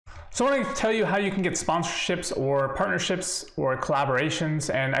So I want to tell you how you can get sponsorships or partnerships or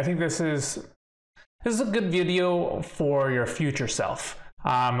collaborations, and I think this is a good video for your future self.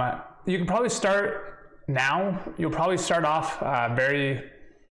 You can probably start now. You'll probably start off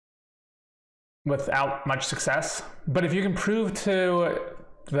without much success, but if you can prove to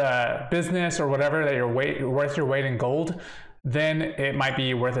the business or whatever that you're worth your weight in gold, then it might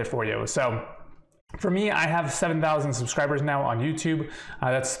be worth it for you. So for me, I have 7,000 subscribers now on YouTube.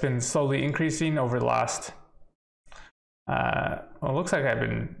 That's been slowly increasing over the last, well, it looks like I've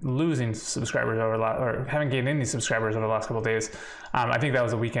been losing subscribers over or haven't gained any subscribers over the last couple of days. I think that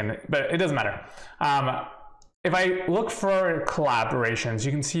was a weekend, but it doesn't matter. If I look for collaborations,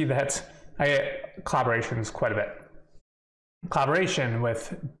 you can see that I get collaborations quite a bit. Collaboration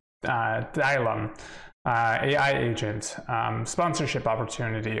with Dialum, AI agent, sponsorship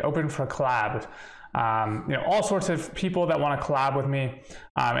opportunity, open for collab, all sorts of people that want to collab with me.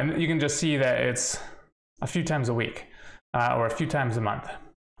 And you can just see that it's a few times a week or a few times a month.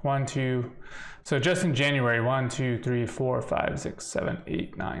 1, 2, so just in January, 1, 2, 3, 4, 5, 6, 7,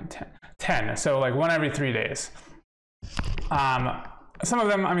 8, 9, 10. So like one every 3 days. Some of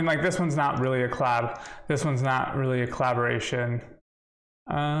them, I mean, like this one's not really a collab. This one's not really a collaboration.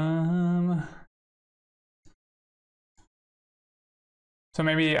 So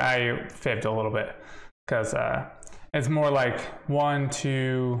maybe I fibbed a little bit because it's more like 1,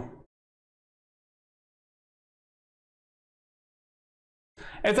 2.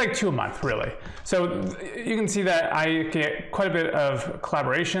 It's like 2 a month, really. So you can see that I get quite a bit of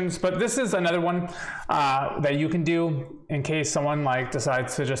collaborations, but this is another one that you can do in case someone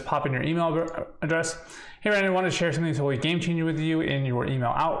decides to just pop in your email address. Hey, Ryan, I want to share something totally game changing with you in your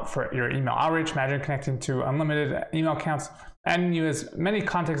email for your email outreach. Imagine connecting to unlimited email accounts, adding you as many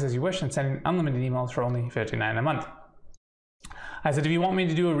contacts as you wish, and sending unlimited emails for only $59 a month. I said, if you want me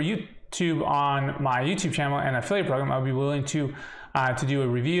to do a YouTube on my YouTube channel and affiliate program, I'll be willing to do a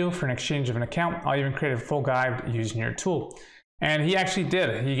review for an exchange of an account. I'll even create a full guide using your tool. And he actually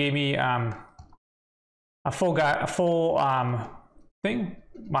did. He gave me a full thing,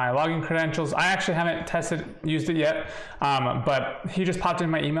 my login credentials. I actually haven't used it yet, but he just popped in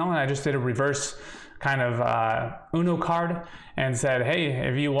my email and I just did a reverse kind of Uno card and said, hey,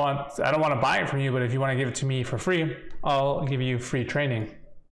 if you want, I don't want to buy it from you, but if you want to give it to me for free, I'll give you free training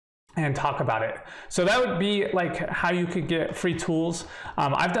and talk about it. So that would be like how you could get free tools.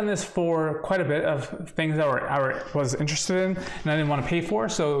 I've done this for quite a bit of things that I was interested in and I didn't want to pay for.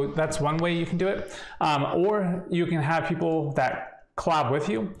 So that's one way you can do it. Or you can have people that collab with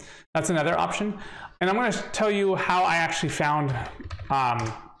you. That's another option. And I'm going to tell you how I actually found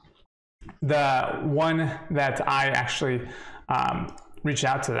the one that I actually reached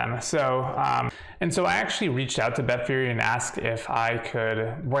out to them. So I actually reached out to BetFury and asked if I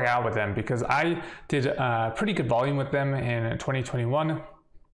could work out with them because I did a pretty good volume with them in 2021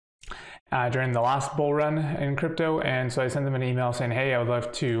 during the last bull run in crypto. And so I sent them an email saying, hey, I would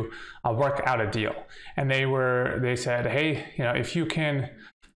love to work out a deal. And they said, hey, if you can,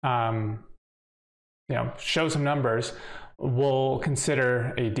 show some numbers, we'll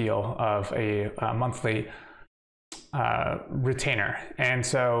consider a deal of a monthly retainer. And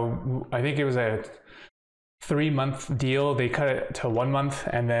so I think it was a 3-month deal. They cut it to 1 month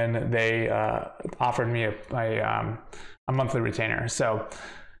and then they offered me a monthly retainer. So,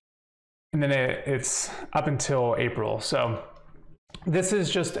 and then it's up until April. So this is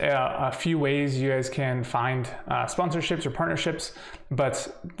just a few ways you guys can find sponsorships or partnerships,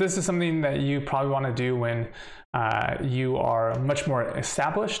 but this is something that you probably want to do when you are much more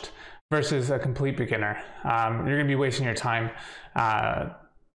established versus a complete beginner. You're going to be wasting your time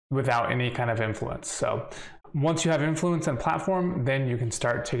without any kind of influence. So once you have influence and platform, then you can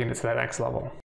start taking it to that next level.